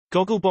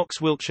Gogglebox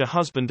Wiltshire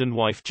husband and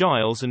wife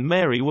Giles and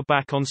Mary were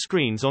back on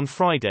screens on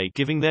Friday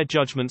giving their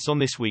judgments on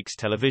this week's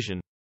television.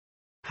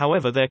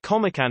 However, their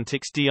comic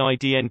antics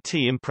didn't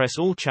impress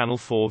all Channel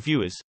 4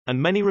 viewers,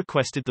 and many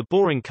requested the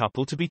boring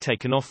couple to be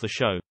taken off the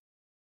show.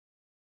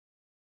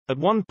 At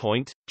one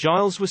point,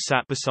 Giles was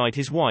sat beside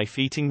his wife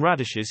eating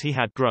radishes he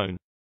had grown.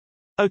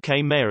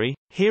 "Okay, Mary,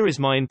 here is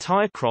my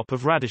entire crop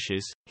of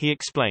radishes," he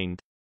explained.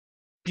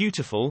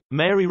 "Beautiful,"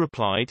 Mary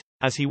replied,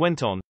 as he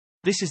went on.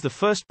 "This is the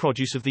first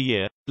produce of the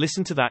year,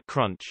 listen to that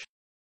crunch."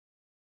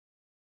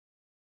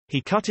 He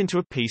cut into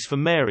a piece for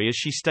Mary as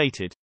she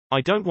stated,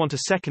 "I don't want a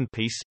second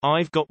piece,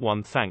 I've got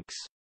one thanks."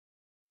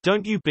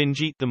 "Don't you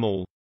binge eat them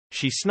all,"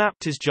 she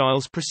snapped as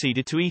Giles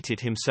proceeded to eat it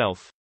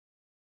himself.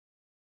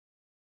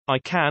 "I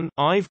can,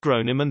 I've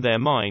grown 'em and they're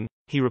mine,"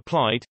 he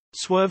replied,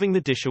 swerving the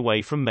dish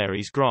away from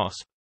Mary's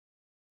grasp.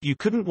 "You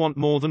couldn't want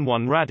more than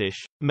one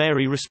radish,"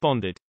 Mary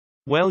responded.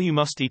 "Well, you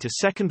must eat a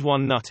second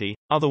one, nutty,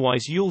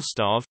 otherwise you'll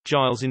starve,"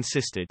 Giles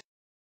insisted.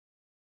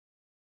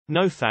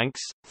 "No thanks,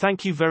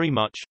 thank you very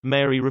much,"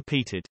 Mary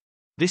repeated.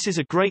 "This is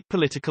a great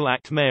political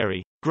act,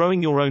 Mary.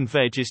 Growing your own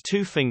veg is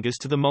two fingers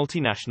to the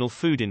multinational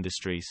food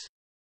industries."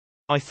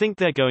 "I think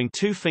they're going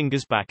two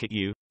fingers back at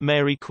you,"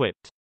 Mary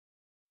quipped.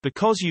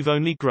 "Because you've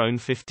only grown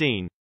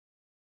 15.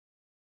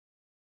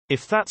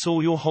 If that's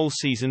all your whole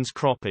season's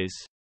crop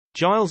is."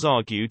 Giles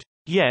argued,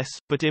 "Yes,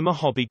 but I'm a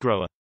hobby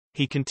grower."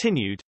 He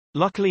continued,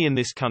 "Luckily in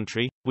this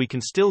country, we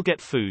can still get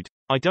food,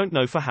 I don't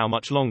know for how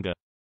much longer."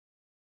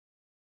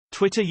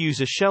 Twitter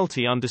user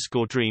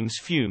Shelty_Dreams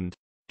fumed.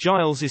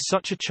 "Giles is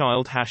such a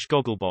child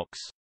 #Gogglebox.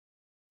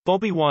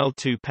 Bobby Wild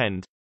 2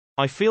 penned.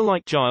 I feel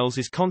like Giles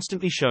is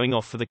constantly showing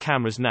off for the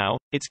cameras now,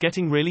 it's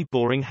getting really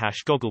boring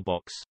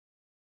 #Gogglebox.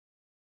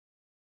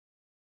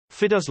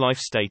 Fiduzlife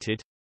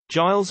stated,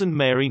 "Giles and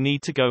Mary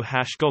need to go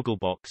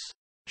 #Gogglebox.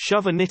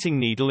 Shove a knitting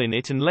needle in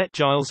it and let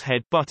Giles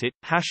head butt it."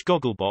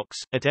 #Gogglebox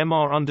at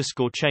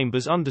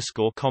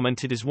 @mr_chambers_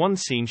 commented as one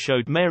scene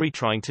showed Mary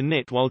trying to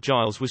knit while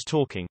Giles was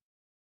talking.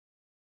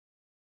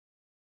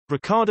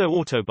 Ricardo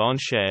Autobahn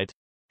shared,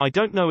 "I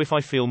don't know if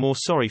I feel more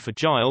sorry for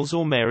Giles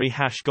or Mary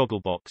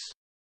 #Gogglebox.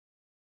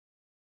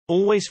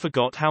 Always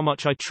forgot how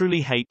much I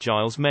truly hate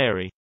Giles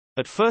Mary.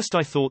 At first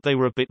I thought they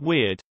were a bit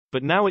weird,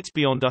 but now it's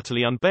beyond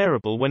utterly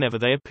unbearable whenever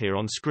they appear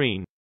on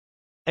screen.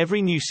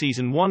 Every new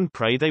season one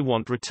pray they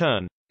won't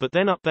return, but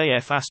then up they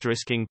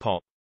 **ing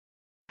pop.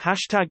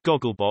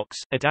 #Gogglebox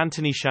at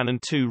Anthony Shannon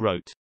 2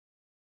 wrote,